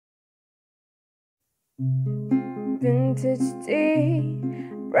Vintage tea,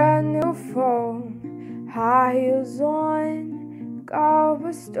 brand new phone, high heels on,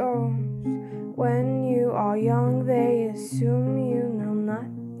 cobblestones. When you are young, they assume you know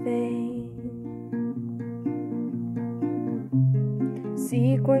nothing.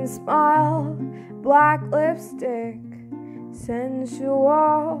 Sequin smile, black lipstick,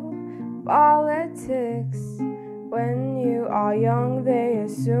 sensual politics. When you are young, they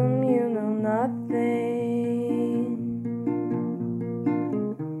assume you know nothing.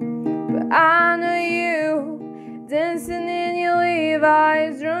 But I know you, dancing in your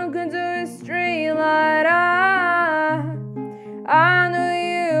Levi's, drunk into a street light. I know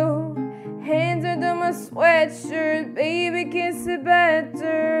you, hands under my sweatshirt, baby, kiss it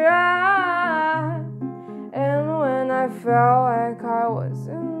better. And when I felt like I was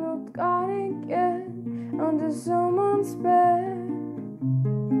in the Cardigan under someone's bed,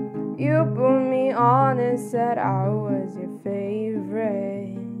 you put me on and said I was your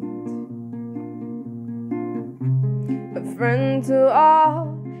favorite. A friend to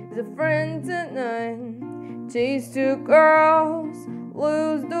all is a friend to none. Chase two girls,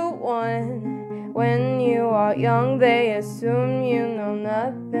 lose the one. When you are young, they assume you know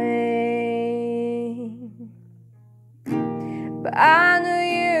nothing. But I knew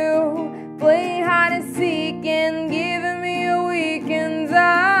you, playing hide and seek and giving me your weekends.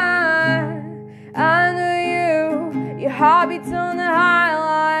 I knew you, your hobby turned the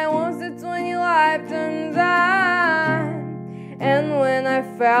highlight once in 20 lifetimes. And when I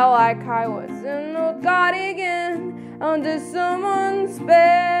felt like I was in a cardigan under someone's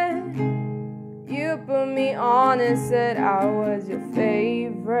bed, you put me on and said I was your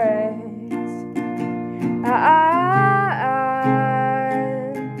favorite.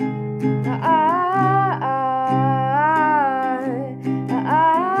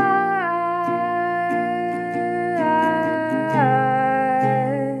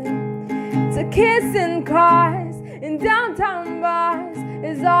 To kiss in cars in downtown bars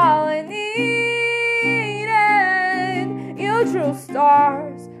is all I needed. Your true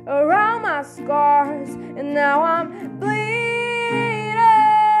stars around my scars, and now I'm bleeding.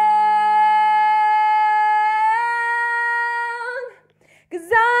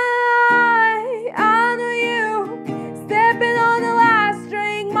 'Cause I knew you, stepping on the last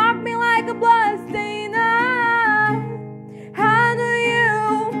string, mocked me like a bloodstain. I knew you,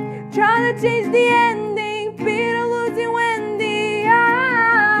 trying to change the ending, Peter losing Wendy. I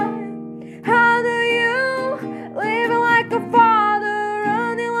knew you, living like a father,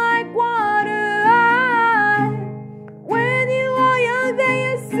 running like water. When you are young,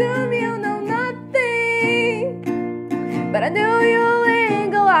 they assume you know nothing. But I knew you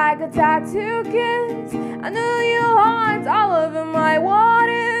linger like a tattoo kiss. I knew your heart's all over my what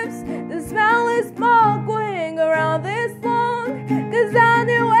ifs. The smell of smoke will hang around this long. 'Cause I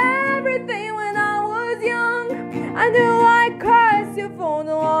knew everything when I was young. I knew I cursed you for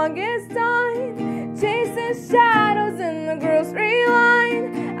the longest time, chasing shadows in the grocery line.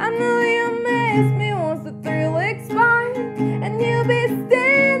 I knew you missed me once the thrill expired, and you'd be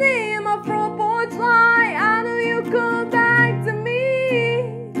standing in my front porch light. I knew you'd come back to me.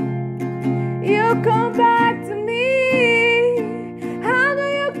 You'll come back to me. I know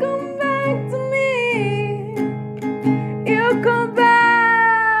you'll come back to me. You'll come back.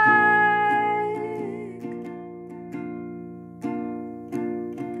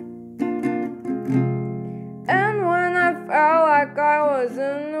 And when I felt like I was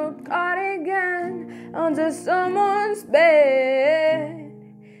in a cardigan under someone's bed,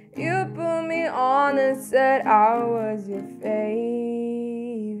 you put me on and said I was your favorite.